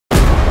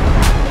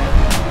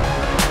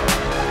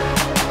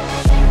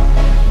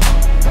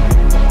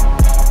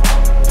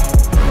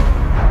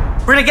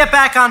gonna get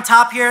back on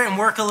top here and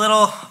work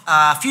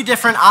a few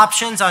different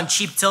options on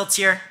cheap tilts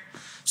here.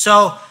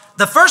 So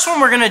the first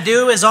one we're gonna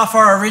do is off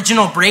our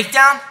original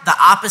breakdown, the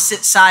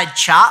opposite side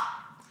chop.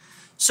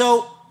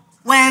 So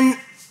when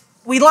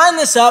we line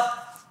this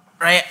up,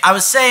 right, I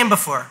was saying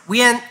before, we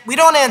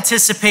don't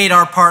anticipate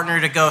our partner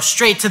to go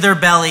straight to their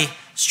belly,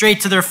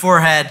 straight to their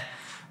forehead,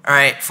 all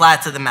right,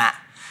 flat to the mat.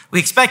 We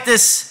expect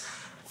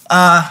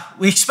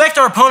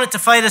our opponent to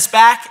fight us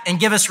back and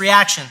give us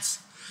reactions.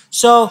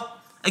 So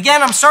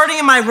again, I'm starting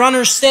in my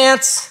runner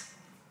stance,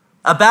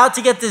 about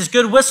to get this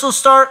good whistle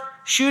start,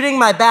 shooting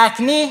my back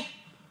knee,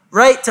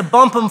 right to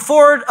bump him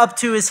forward up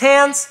to his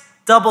hands,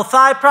 double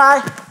thigh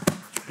pry.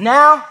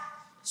 Now,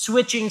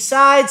 switching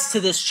sides to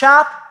this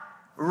chop,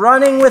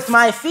 running with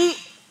my feet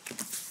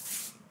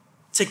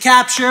to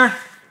capture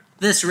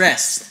this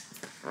wrist.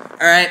 All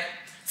right,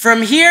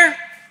 from here,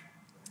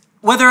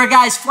 whether a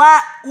guy's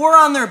flat or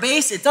on their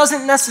base, it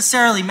doesn't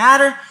necessarily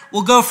matter.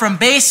 We'll go from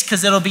base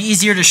because it'll be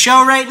easier to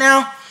show right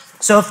now.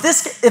 So if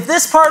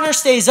this partner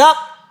stays up,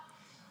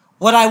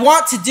 what I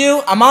want to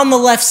do, I'm on the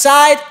left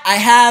side. I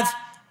have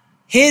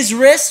his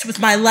wrist with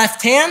my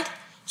left hand.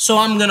 So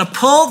I'm gonna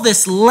pull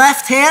this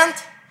left hand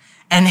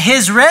and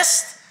his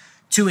wrist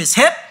to his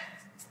hip.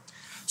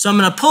 So I'm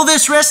gonna pull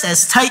this wrist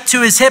as tight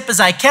to his hip as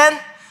I can,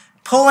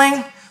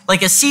 pulling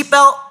like a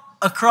seatbelt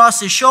across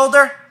his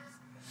shoulder.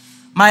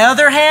 My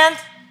other hand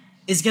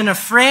is gonna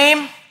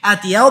frame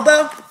at the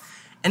elbow,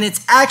 and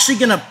it's actually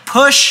gonna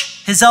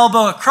push his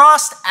elbow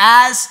across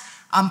as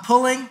I'm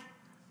pulling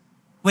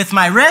with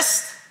my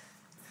wrist.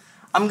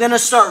 I'm gonna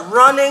start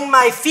running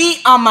my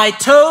feet on my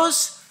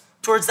toes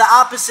towards the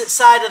opposite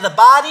side of the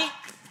body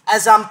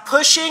as I'm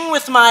pushing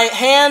with my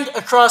hand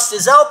across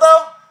his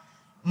elbow.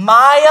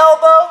 My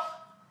elbow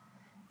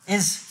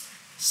is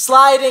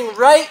sliding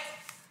right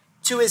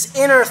to his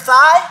inner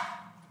thigh.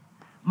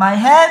 My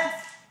head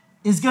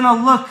is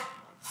gonna look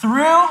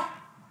through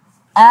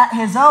at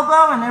his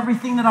elbow and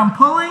everything that I'm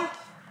pulling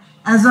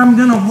as I'm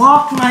gonna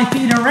walk my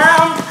feet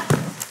around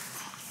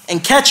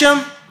and catch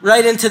him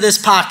right into this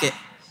pocket.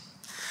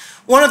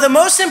 One of the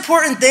most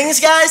important things,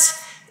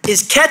 guys,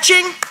 is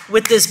catching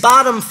with this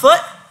bottom foot.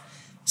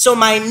 So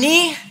my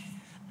knee,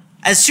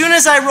 as soon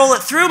as I roll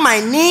it through, my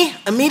knee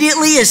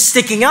immediately is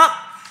sticking up,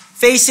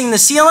 facing the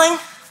ceiling,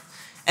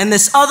 and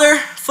this other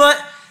foot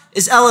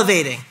is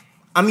elevating.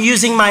 I'm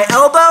using my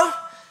elbow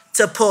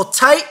to pull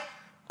tight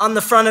on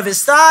the front of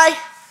his thigh.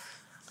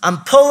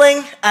 I'm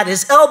pulling at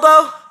his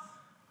elbow,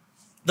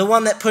 the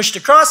one that pushed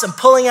across. I'm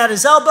pulling at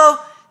his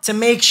elbow to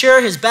make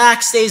sure his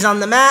back stays on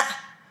the mat,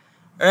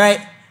 all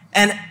right?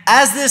 And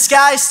as this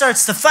guy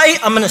starts to fight,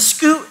 I'm gonna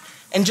scoot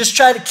and just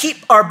try to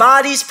keep our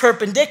bodies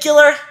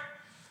perpendicular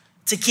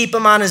to keep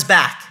him on his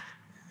back,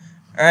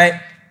 all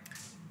right?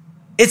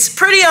 It's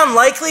pretty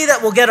unlikely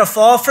that we'll get a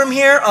fall from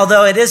here,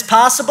 although it is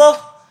possible.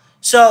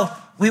 So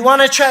we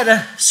wanna try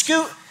to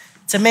scoot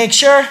to make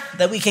sure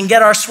that we can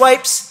get our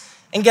swipes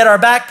and get our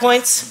back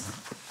points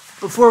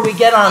before we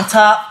get on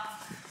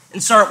top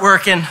and start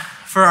working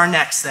for our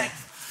next thing.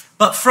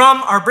 But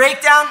from our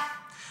breakdown,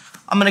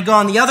 I'm gonna go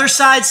on the other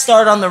side,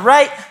 start on the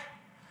right,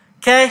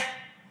 okay?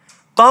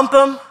 Bump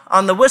him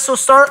on the whistle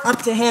start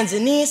up to hands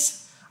and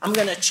knees. I'm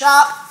gonna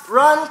chop,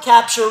 run,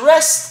 capture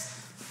wrist,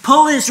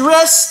 pull his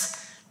wrist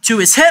to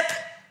his hip,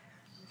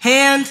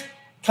 hand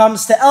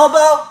comes to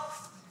elbow.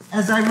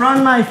 As I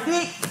run my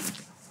feet,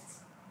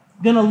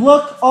 gonna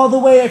look all the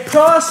way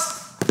across.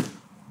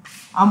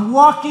 I'm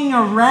walking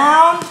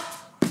around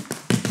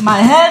my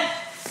head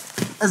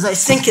as I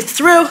sink it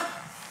through.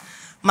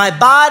 My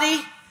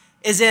body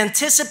is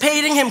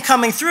anticipating him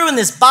coming through, and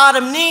this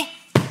bottom knee,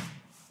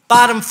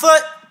 bottom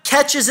foot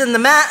catches in the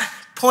mat,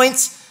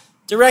 points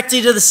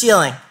directly to the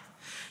ceiling.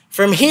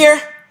 From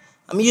here,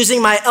 I'm using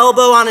my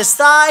elbow on his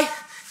thigh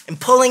and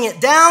pulling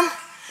it down,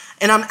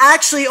 and I'm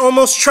actually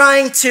almost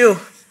trying to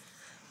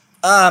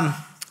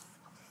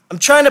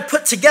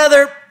put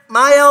together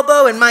my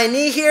elbow and my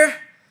knee here.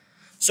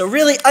 So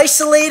really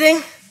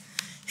isolating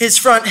his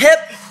front hip,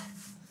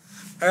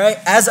 all right,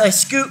 as I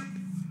scoot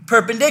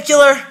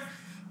perpendicular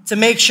to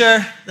make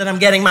sure that I'm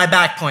getting my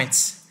back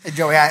points. Hey,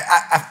 Joey,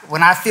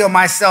 when I feel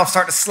myself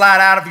start to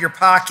slide out of your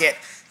pocket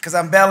because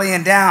I'm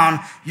bellying down,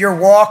 you're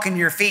walking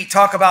your feet.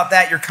 Talk about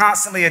that. You're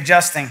constantly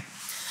adjusting.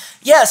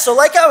 Yeah, so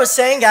like I was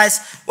saying,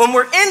 guys, when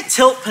we're in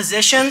tilt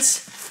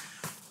positions,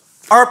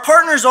 our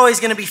partner's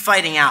always gonna be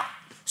fighting out.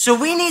 So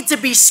we need to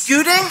be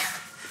scooting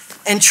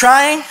and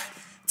trying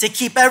to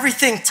keep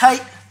everything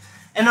tight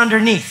and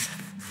underneath.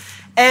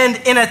 And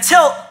in a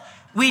tilt,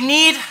 we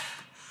need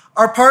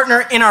our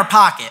partner in our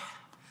pocket.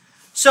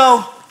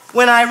 So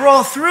when I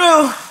roll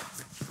through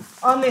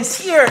on this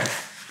here,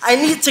 I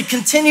need to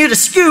continue to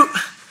scoot,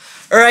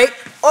 all right?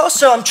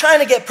 Also, I'm trying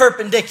to get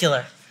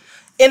perpendicular.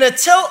 In a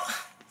tilt,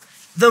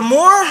 the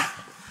more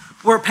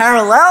we're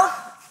parallel,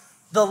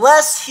 the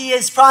less he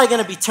is probably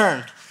gonna be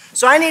turned.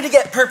 So I need to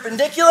get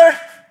perpendicular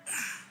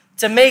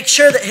to make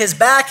sure that his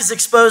back is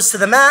exposed to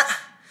the mat.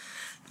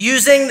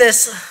 Using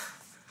this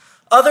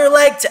other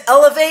leg to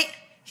elevate,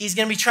 he's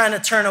gonna be trying to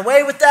turn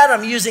away with that.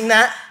 I'm using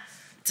that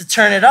to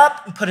turn it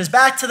up and put his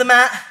back to the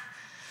mat.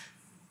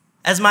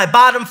 as my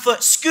bottom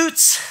foot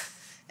scoots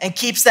and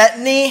keeps that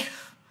knee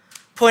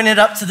pointed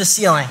up to the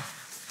ceiling.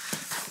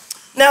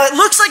 Now it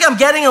looks like I'm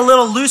getting a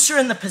little looser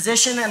in the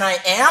position, and I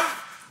am,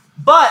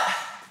 but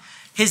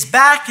his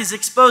back is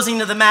exposing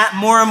to the mat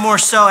more and more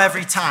so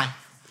every time.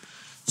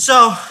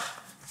 So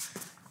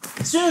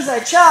as soon as I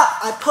chop,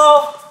 I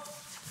pull,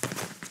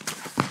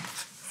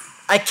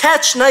 I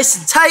catch nice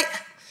and tight,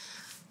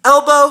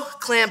 elbow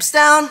clamps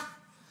down,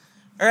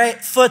 all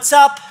right, foot's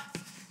up,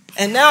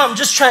 and now I'm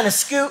just trying to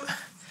scoot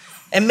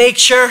and make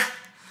sure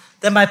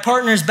that my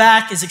partner's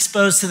back is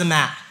exposed to the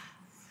mat,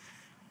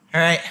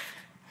 all right?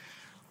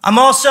 I'm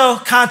also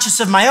conscious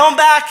of my own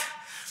back.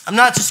 I'm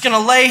not just gonna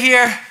lay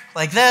here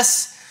like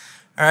this,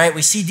 all right?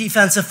 We see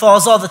defensive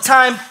falls all the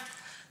time,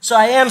 so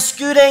I am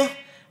scooting,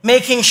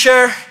 making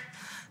sure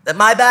that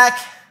my back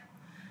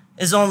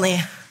is only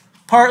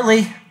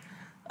partly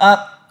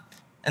up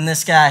and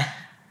this guy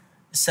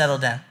is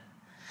settled in.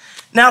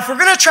 Now, if we're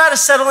gonna try to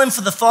settle in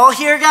for the fall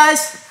here,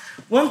 guys,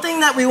 one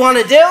thing that we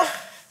wanna do,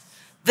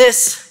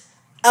 this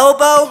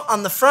elbow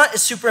on the front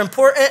is super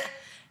important,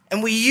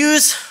 and we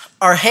use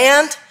our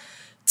hand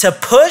to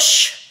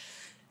push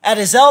at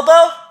his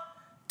elbow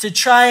to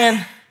try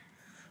and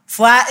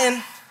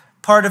flatten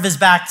part of his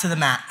back to the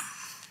mat.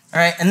 All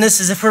right, and this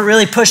is if we're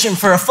really pushing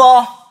for a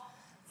fall.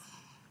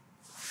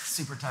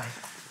 Super tight.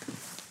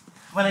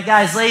 When a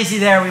guy's lazy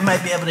there, we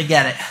might be able to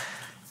get it.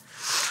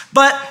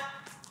 But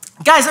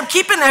guys, I'm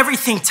keeping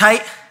everything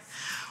tight.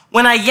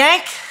 When I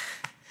yank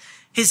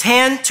his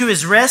hand to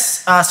his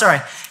wrist,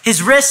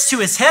 his wrist to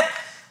his hip,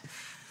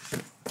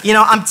 you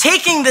know, I'm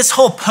taking this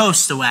whole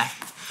post away.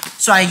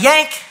 So I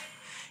yank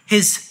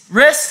his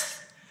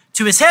wrist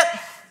to his hip,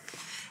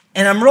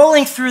 and I'm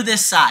rolling through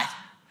this side.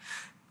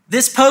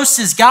 This post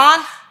is gone.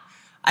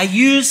 I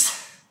use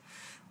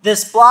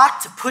this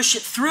block to push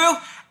it through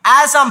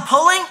as I'm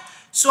pulling,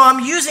 so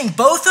I'm using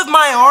both of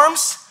my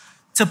arms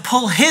to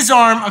pull his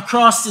arm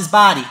across his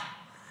body.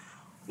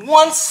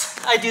 Once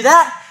I do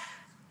that,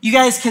 you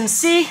guys can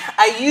see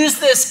I use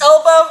this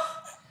elbow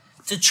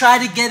to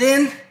try to get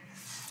in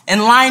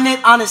and line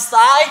it on his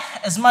thigh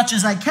as much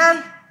as I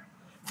can.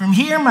 From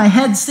here, my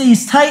head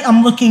stays tight.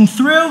 I'm looking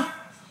through,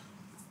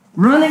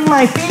 running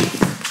my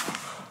feet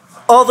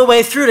all the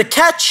way through to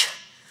catch.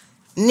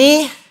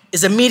 Knee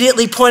is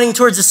immediately pointing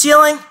towards the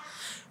ceiling,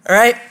 all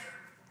right?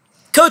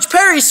 Coach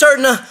Perry's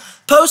starting to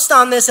post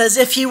on this as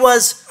if he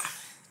was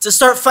to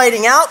start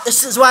fighting out.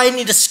 This is why I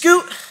need to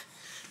scoot,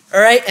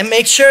 all right, and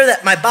make sure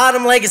that my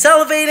bottom leg is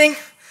elevating,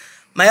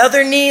 my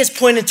other knee is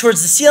pointed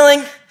towards the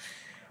ceiling,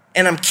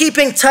 and I'm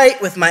keeping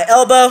tight with my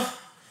elbow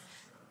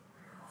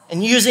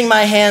and using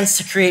my hands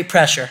to create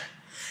pressure.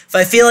 If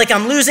I feel like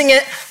I'm losing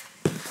it,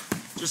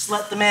 just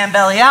let the man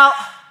belly out.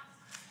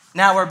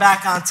 Now we're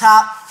back on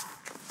top.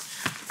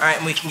 All right,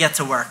 and we can get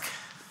to work.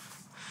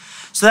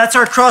 So that's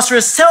our cross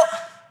wrist tilt.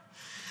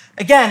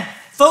 Again,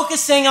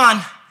 focusing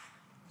on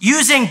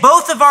using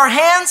both of our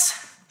hands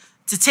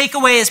to take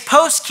away his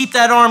post, keep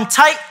that arm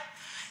tight,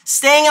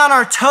 staying on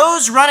our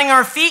toes, running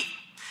our feet,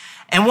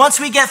 and once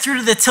we get through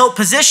to the tilt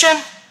position,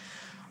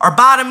 our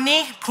bottom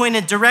knee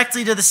pointed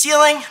directly to the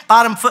ceiling,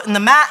 bottom foot in the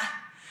mat,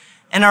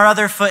 and our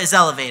other foot is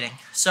elevating.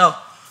 So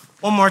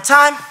one more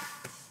time.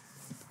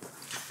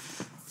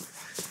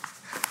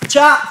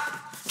 Chop,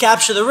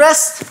 capture the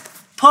wrist,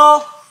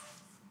 pull.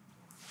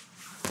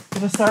 I'm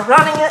gonna start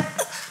running it.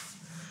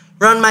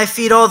 Run my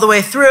feet all the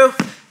way through,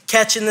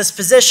 catch in this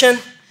position.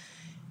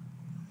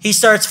 He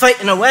starts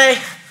fighting away.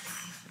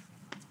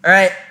 All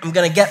right, I'm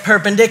gonna get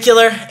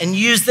perpendicular and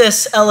use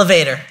this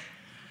elevator.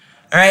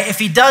 All right, if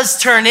he does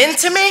turn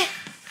into me,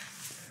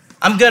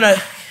 I'm gonna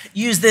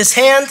use this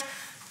hand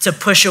to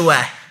push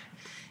away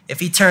if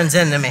he turns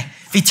into me.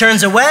 If he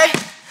turns away,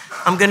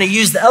 I'm gonna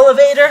use the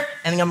elevator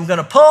and I'm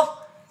gonna pull.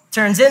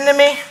 Turns into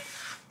me,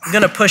 I'm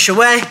gonna push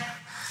away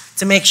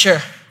to make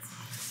sure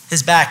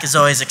his back is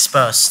always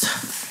exposed.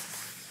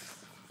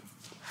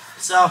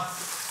 So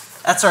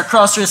that's our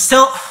cross wrist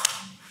tilt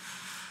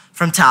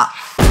from top.